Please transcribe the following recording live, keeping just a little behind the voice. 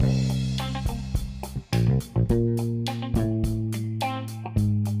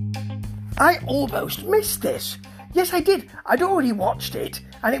I almost missed this. Yes, I did. I'd already watched it,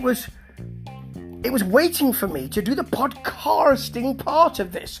 and it was waiting for me to do the podcasting part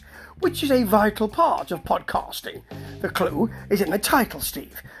of this, which is a vital part of podcasting. The clue is in the title,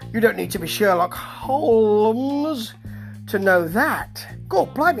 Steve. You don't need to be Sherlock Holmes to know that.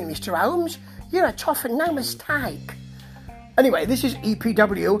 God blimey, Mr. Holmes, you're a tough and no mistake. Anyway, this is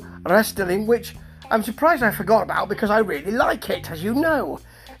EPW Wrestling, which I'm surprised I forgot about because I really like it, as you know.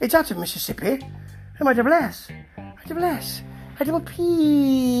 It's out of Mississippi.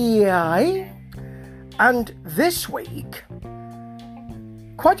 M-I-double-S-I-double-P-I. And this week,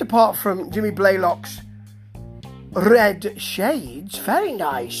 quite apart from Jimmy Blaylock's red shades, very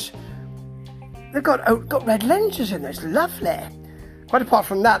nice. They've got red lenses in this, lovely. Quite apart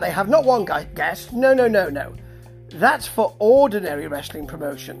from that, they have not one guest. No. That's for ordinary wrestling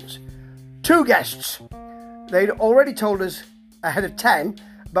promotions. 2 guests. They'd already told us ahead of time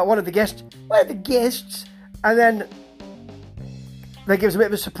about one of the guests. Where are the guests? And then they give us a bit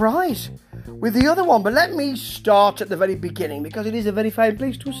of a surprise with the other one. But let me start at the very beginning because it is a very fine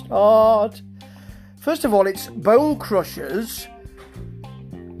place to start. First of all, it's Bone Crusher's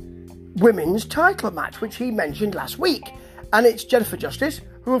women's title match, which he mentioned last week. And it's Jennifer Justice,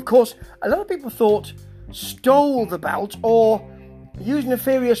 who, of course, a lot of people thought stole the belt or used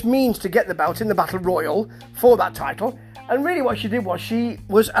nefarious means to get the belt in the Battle Royal for that title. And really what she did was she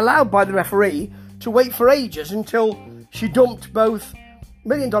was allowed by the referee to wait for ages until she dumped both $1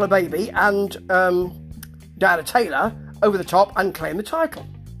 Million Baby and Diana Taylor over the top and claimed the title.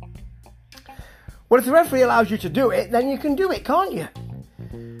 Well, if the referee allows you to do it, then you can do it, can't you?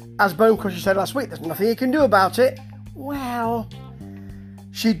 As Bone Crusher said last week, there's nothing you can do about it. Well,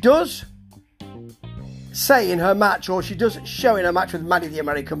 she does say in her match, or she does show in her match with Maddie the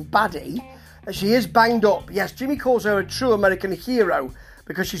American Baddie, that she is banged up. Yes, Jimmy calls her a true American hero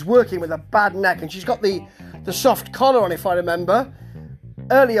because she's working with a bad neck and she's got the soft collar on, if I remember.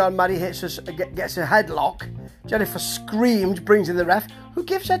 Early on, Maddie gets a headlock. Jennifer screams, brings in the ref, who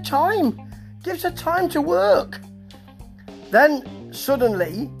gives her time to work. Then,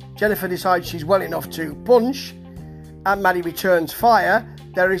 suddenly, Jennifer decides she's well enough to punch, and Maddie returns fire.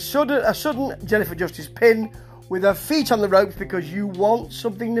 There is a sudden Jennifer Justice pin with her feet on the ropes because you want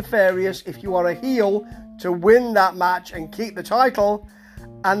something nefarious if you are a heel to win that match and keep the title.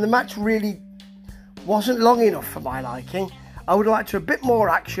 And the match really wasn't long enough for my liking. I would have liked a bit more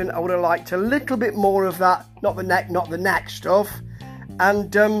action. I would have liked a little bit more of that, not the neck stuff.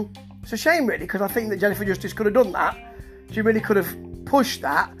 And it's a shame really, because I think that Jennifer Justice could have done that. She really could have pushed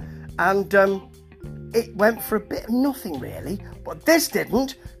that, and it went for a bit of nothing really. But this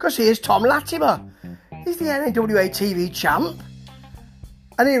didn't, because here's Tom Latimer. He's the NWA TV champ,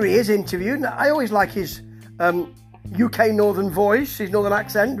 and here he is interviewed. I always like his UK northern voice, his northern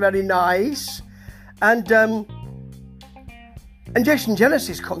accent, very nice. And Jason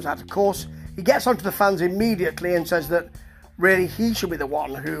Genesis comes out, of course. He gets onto the fans immediately and says that really he should be the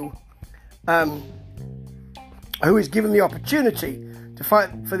one who is given the opportunity to fight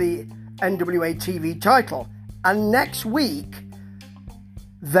for the NWA TV title. And next week,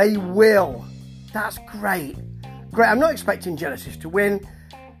 they will. That's great. Great. I'm not expecting Genesis to win.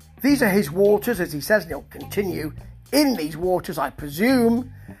 These are his waters, as he says, and he'll continue in these waters, I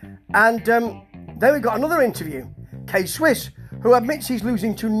presume. And then we got another interview. K-Swiss, who admits he's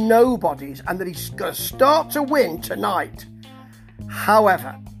losing to nobodies and that he's going to start to win tonight.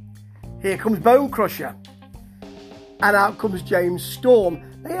 However, here comes Bone Crusher. And out comes James Storm.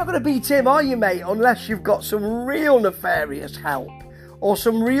 Now, you're not going to beat him, are you, mate? Unless you've got some real nefarious help or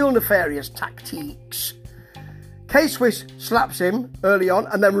some real nefarious tactics. K-Swiss slaps him early on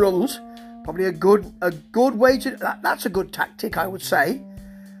and then runs. Probably a good way to... That's a good tactic, I would say.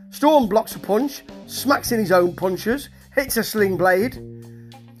 Storm blocks a punch, smacks in his own punches, hits a sling blade.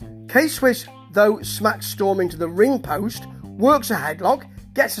 K-Swiss, though, smacks Storm into the ring post, works a headlock,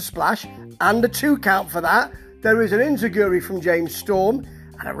 gets a splash, and a 2 count for that. There is an enziguri from James Storm,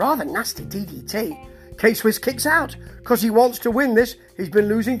 and a rather nasty DDT. K-Swiss kicks out, because he wants to win this. He's been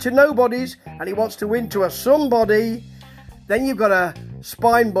losing to nobodies, and he wants to win to a somebody. Then you've got a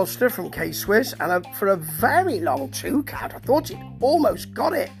spine buster from K-Swiss, and for a very long 2 count. I thought he'd almost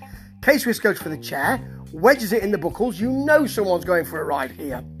got it. K-Swiss goes for the chair, wedges it in the buckles. You know someone's going for a ride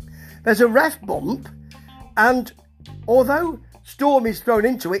here. There's a ref bump, and although Storm is thrown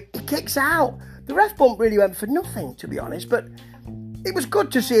into it, he kicks out. The ref bump really went for nothing, to be honest, but it was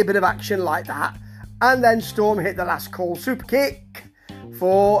good to see a bit of action like that. And then Storm hit the last call super kick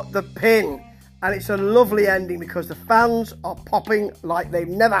for the pin. And it's a lovely ending because the fans are popping like they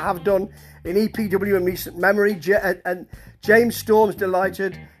never have done in EPW in recent memory. And James Storm's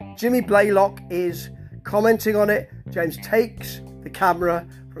delighted. Jimmy Blaylock is commenting on it. James takes the camera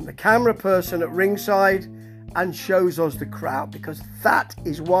from the camera person at ringside and shows us the crowd, because that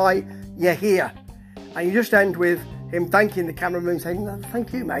is why you're here. And you just end with him thanking the cameraman, saying, "No,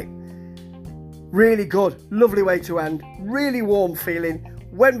 thank you, mate." Really good, lovely way to end. Really warm feeling.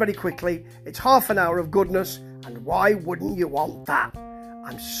 Went very quickly. It's half an hour of goodness, and why wouldn't you want that?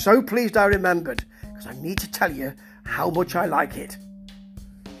 I'm so pleased I remembered, because I need to tell you how much I like it.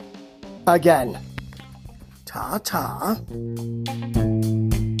 Again. Ta-ta.